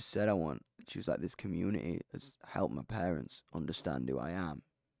And she just said, she was like, this community has helped my parents understand who I am.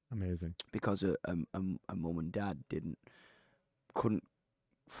 Amazing. Because a mum and dad couldn't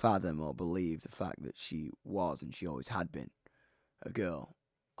fathom or believe the fact that she was, and she always had been, a girl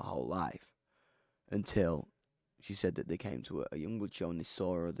her whole life. Until she said that they came to a Youngblood show and they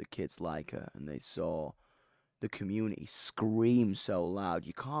saw other kids like her, and they saw the community scream so loud.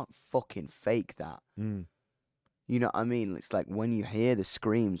 You can't fucking fake that. Mm. You know what I mean? It's like when you hear the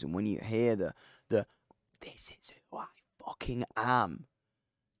screams and when you hear the this is who I fucking am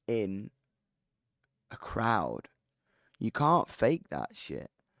in a crowd, you can't fake that shit.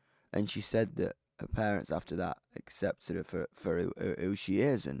 And she said that her parents after that accepted her for who she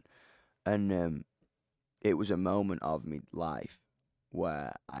is, and it was a moment of me life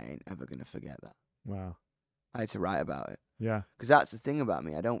where I ain't ever gonna forget that. Wow. I had to write about it. Yeah. Because that's the thing about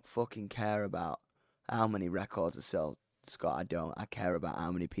me. I don't fucking care about how many records I sell, Scott. I don't. I care about how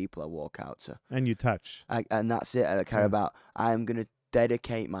many people I walk out to. And you touch. And that's it. I care about, I am going to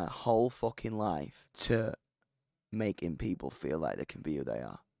dedicate my whole fucking life to making people feel like they can be who they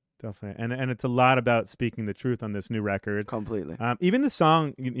are. Definitely. And it's a lot about speaking the truth on this new record. Completely. Even the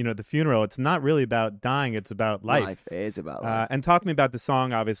song, The Funeral, it's not really about dying. It's about life. It is about life. And talk to me about the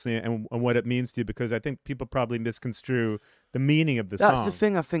song, obviously, and what it means to you, because I think people probably misconstrue the meaning of the song. That's the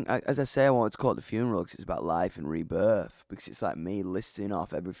thing. I think, as I say, I wanted to call it The Funeral because it's about life and rebirth. Because it's like me listing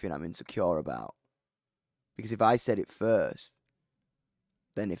off everything I'm insecure about. Because if I said it first,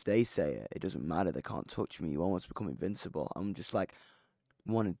 then if they say it, it doesn't matter. They can't touch me. You almost become invincible. I'm just like,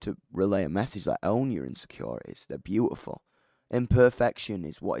 wanted to relay a message like, own your insecurities. They're beautiful. Imperfection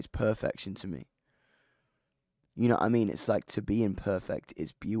is what is perfection to me. You know what I mean? It's like, to be imperfect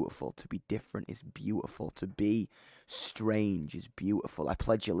is beautiful. To be different is beautiful. To be strange is beautiful. I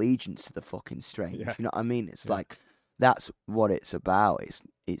pledge allegiance to the fucking strange. Yeah. You know what I mean? It's like, that's what it's about.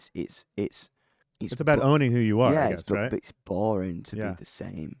 It's about owning who you are, yeah, I guess, right? But it's boring to Yeah. be the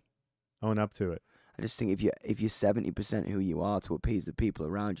same. Own up to it. I just think if you're 70% who you are to appease the people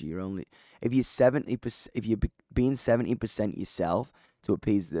around you, you're only, if you're 70%, if you're being 70% yourself to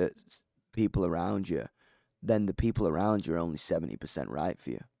appease the people around you, then the people around you are only 70% right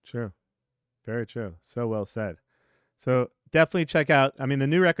for you. True. Very true. So well said. So definitely check out, the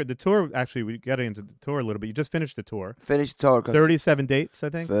new record, the tour, actually, we got into the tour a little bit. You just finished the tour. Finished the tour. 37 dates,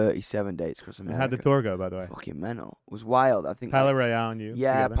 I think. 37 dates across America. How'd the tour go, by the way? Fucking mental. It was wild. I think. Palais Royale and you.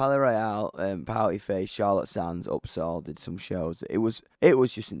 Yeah, together? Palais Royale, Pouty Face, Charlotte Sands, Upsall, did some shows. It was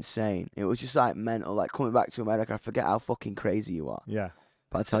just insane. It was just like mental. Like coming back to America, I forget how fucking crazy you are. Yeah.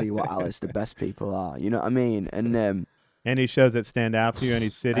 But I tell you what, Alice, the best people are. You know what I mean? And any shows that stand out for you?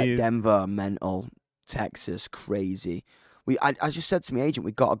 Any cities? Denver, mental. Texas, crazy. I just said to my agent,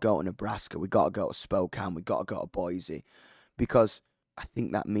 we got to go to Nebraska. We got to go to Spokane. We got to go to Boise, because I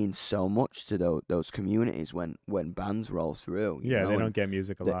think that means so much to those communities when bands roll through. Yeah, they don't get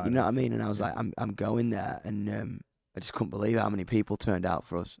music a lot. You know what I mean? And I was like, I'm going there, and I just couldn't believe how many people turned out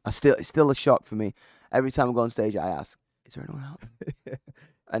for us. It's still a shock for me. Every time I go on stage, I ask, is there anyone out?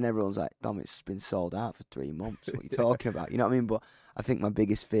 And everyone's like, Dom, it's been sold out for 3 months. What are you talking about? You know what I mean? But I think my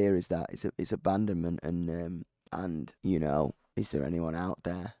biggest fear is that it's abandonment, and you know, is there anyone out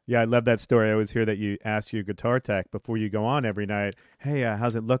there? Yeah, I love that story. I always hear that you ask your guitar tech before you go on every night, hey,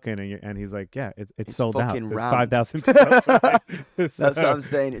 how's it looking? And he's like, yeah, it's sold out. There's 5,000 people outside. That's what I'm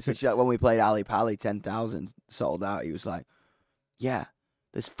saying. It's such when we played Ali Pali, 10,000 sold out. He was like, yeah,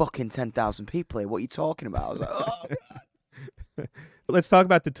 there's fucking 10,000 people here. What are you talking about? I was like, oh, God. Let's talk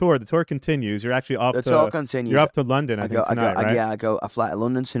about the tour. The tour continues. You're actually off. The tour continues. You're off to London. I think tonight, right? I fly to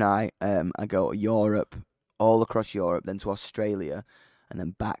London tonight. I go to Europe, all across Europe, then to Australia, and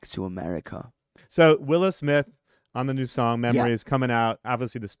then back to America. So Willow Smith on the new song Memories coming out.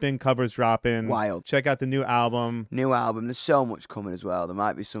 Obviously, the Spin cover's dropping. Wild. Check out the new album. New album. There's so much coming as well. There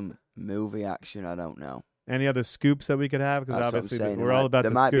might be some movie action. I don't know. Any other scoops that we could have? Because obviously we're all about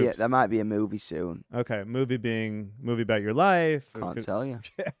the scoops. There might be a movie soon. Okay, movie about your life. Can't tell you.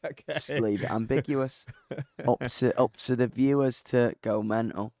 Okay. Just leave it ambiguous. up to the viewers to go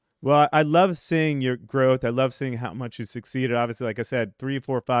mental. Well, I love seeing your growth. I love seeing how much you succeeded. Obviously, like I said, 3,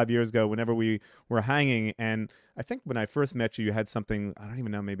 4, 5 years ago, whenever we were hanging, and I think when I first met you, you had something, I don't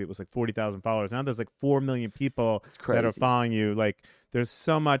even know, maybe it was like 40,000 followers. Now there's like 4 million people that are following you. Like, there's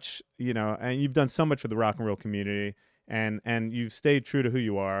so much, you know, and you've done so much for the rock and roll community, and you've stayed true to who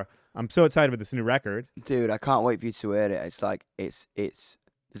you are. I'm so excited with this new record. Dude, I can't wait for you to hear it. It's like, there's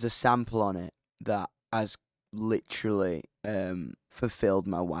a sample on it that has literally fulfilled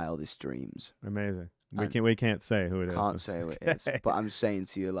my wildest dreams. Amazing. We can't say who it is. Can't say who it is. But I'm saying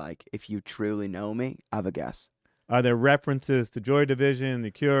to you, like, if you truly know me, have a guess. Are there references to Joy Division,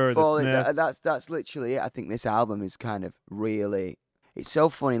 The Cure, Fully, The Smiths? that's literally it. I think this album is kind of really... It's so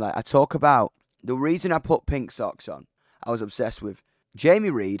funny. Like, I talk about... The reason I put Pink Socks on, I was obsessed with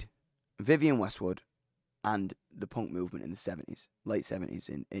Jamie Reid, Vivienne Westwood, and the punk movement in the 70s, late 70s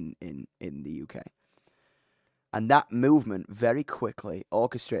in the UK. And that movement very quickly,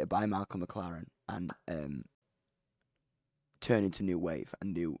 orchestrated by Malcolm McLaren, and turned into new wave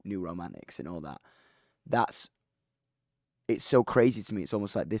and new romantics and all that. It's so crazy to me. It's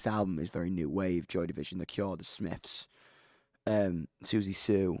almost like this album is very new wave. Joy Division, The Cure, The Smiths, Susie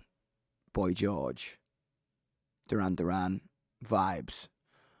Sue, Boy George, Duran Duran vibes.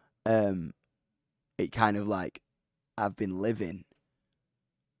 It kind of like I've been living,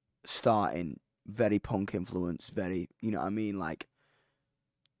 starting very punk influence, very, you know what I mean, like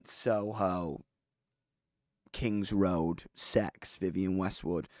Soho, Kings Road, Sex, Vivienne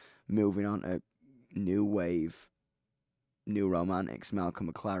Westwood, moving on to new wave, new romantics,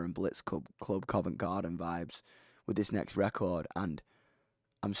 Malcolm McLaren, Blitz Club, Covent Garden vibes with this next record, and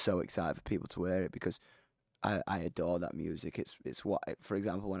I'm so excited for people to hear it because I adore that music. It's what, for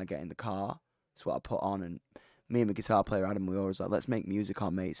example, when I get in the car, it's what I put on, and me and my guitar player Adam, we always like, let's make music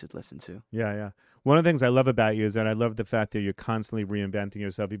our mates would listen to. Yeah. One of the things I love about you is that I love the fact that you're constantly reinventing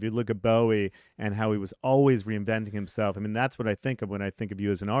yourself. If you look at Bowie and how he was always reinventing himself, I mean, that's what I think of when I think of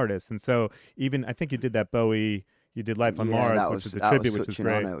you as an artist. And so even, I think you did that Bowie, you did Life on Mars, which is a tribute, which was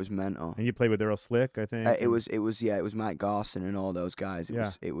great. Honor. It was mental. And you played with Earl Slick, I think. It was Mike Garson and all those guys.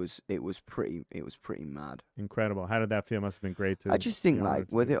 It was pretty mad. Incredible. How did that feel? Must have been great to. I just think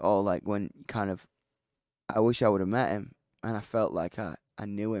like with it all, like when kind of, I wish I would have met him, and I felt like I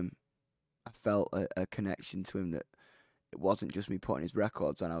knew him. I felt a connection to him that it wasn't just me putting his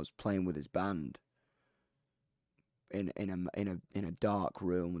records on. I was playing with his band in a dark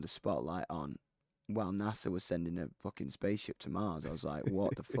room with a spotlight on, while NASA was sending a fucking spaceship to Mars. I was like,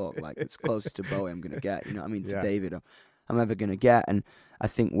 what the fuck? Like, it's closest to Bowie I'm going to get, you know what I mean? To David I'm ever going to get. And I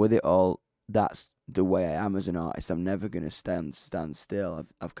think with it all, that's the way I am as an artist. I'm never going to stand still.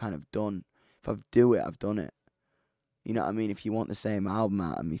 I've kind of done, if I do it, I've done it. You know what I mean? If you want the same album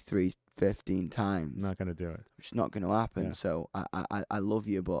out of me 15 times, I'm not going to do it. It's not going to happen. Yeah. So I love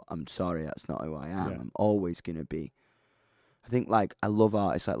you, but I'm sorry, that's not who I am. Yeah. I'm always going to be. I think, like, I love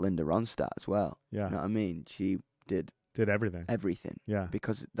artists like Linda Ronstadt as well. Yeah. You know what I mean? She did everything. Yeah.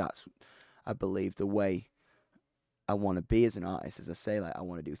 Because that's, I believe, the way I want to be as an artist. As I say, like, I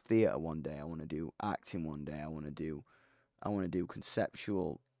want to do theatre one day. I want to do acting one day. I want to do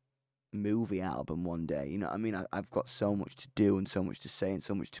conceptual movie album one day. You know what I mean? I've got so much to do and so much to say and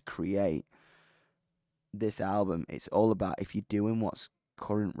so much to create. This album, it's all about, if you're doing what's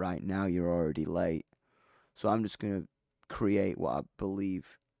current right now, you're already late. So I'm just going to create what I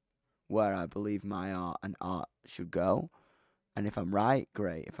believe, where I believe my art and art should go. And if I'm right,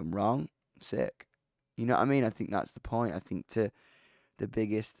 great. If I'm wrong, sick. You know what I mean? I think that's the point. I think the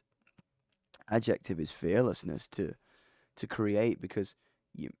biggest adjective is fearlessness to create, because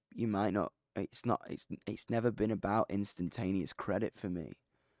you might not, it's never been about instantaneous credit for me.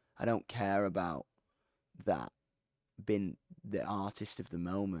 I don't care about that, being the artist of the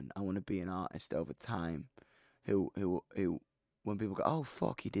moment. I want to be an artist over time who when people go, oh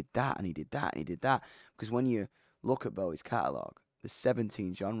fuck, he did that and he did that and he did that, because when you look at Bowie's catalogue, there's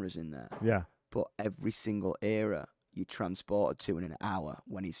 17 genres in there. Yeah. But every single era you transported to in an hour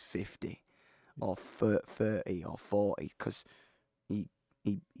when he's 50 or 30 or 40, because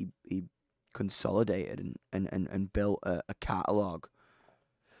he consolidated and built a catalogue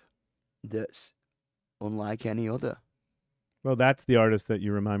that's unlike any other. Well, that's the artist that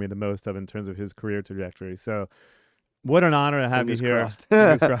you remind me the most of in terms of his career trajectory. So what an honor to have you here.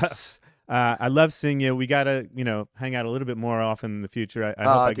 Fingers crossed. I love seeing you. We got to, hang out a little bit more often in the future. I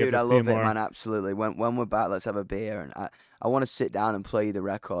hope I get to see you more. I love it, man, absolutely. When we're back, let's have a beer. And I want to sit down and play you the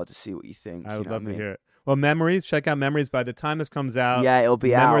record to see what you think. I would love to hear it. Well, Memories, check out Memories. By the time this comes out, yeah, it'll be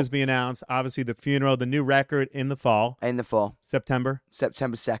Memories be announced. Obviously, The Funeral, the new record in the fall. September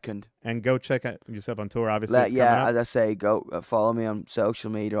 2nd. And go check out yourself on tour, obviously. As I say, go follow me on social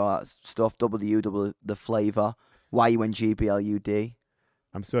media, all that stuff, The Flavor, YUNGBLUD.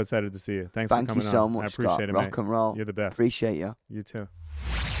 I'm so excited to see you. Thank for coming on. Thank you so much, I appreciate Scott. it, Rock and roll. You're the best. Appreciate you. You too.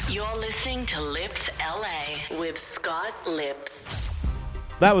 You're listening to Lips LA with Scott Lips.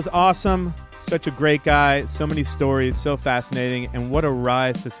 That was awesome. Such a great guy. So many stories. So fascinating. And what a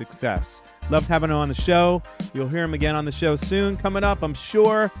rise to success. Loved having him on the show. You'll hear him again on the show soon. Coming up, I'm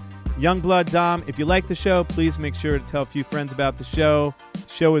sure. Youngblood Dom. If you like the show, please make sure to tell a few friends about the show. The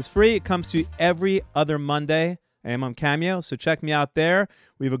show is free. It comes to you every other Monday. I am on Cameo, so check me out there.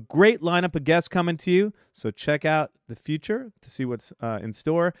 We have a great lineup of guests coming to you, so check out the future to see what's in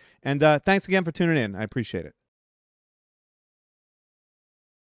store. And thanks again for tuning in. I appreciate it.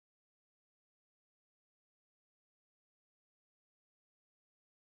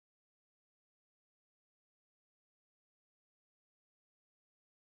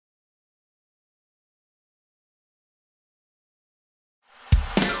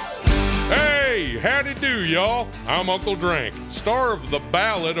 Hey, howdy do, y'all. I'm Uncle Drank, star of The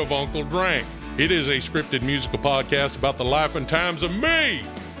Ballad of Uncle Drank. It is a scripted musical podcast about the life and times of me,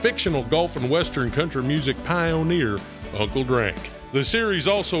 fictional golf and western country music pioneer, Uncle Drank. The series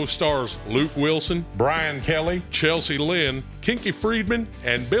also stars Luke Wilson, Brian Kelly, Chelsea Lynn, Kinky Friedman,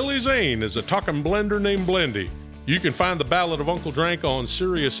 and Billy Zane as a talking blender named Blendy. You can find The Ballad of Uncle Drank on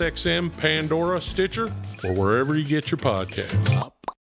SiriusXM, Pandora, Stitcher, or wherever you get your podcasts.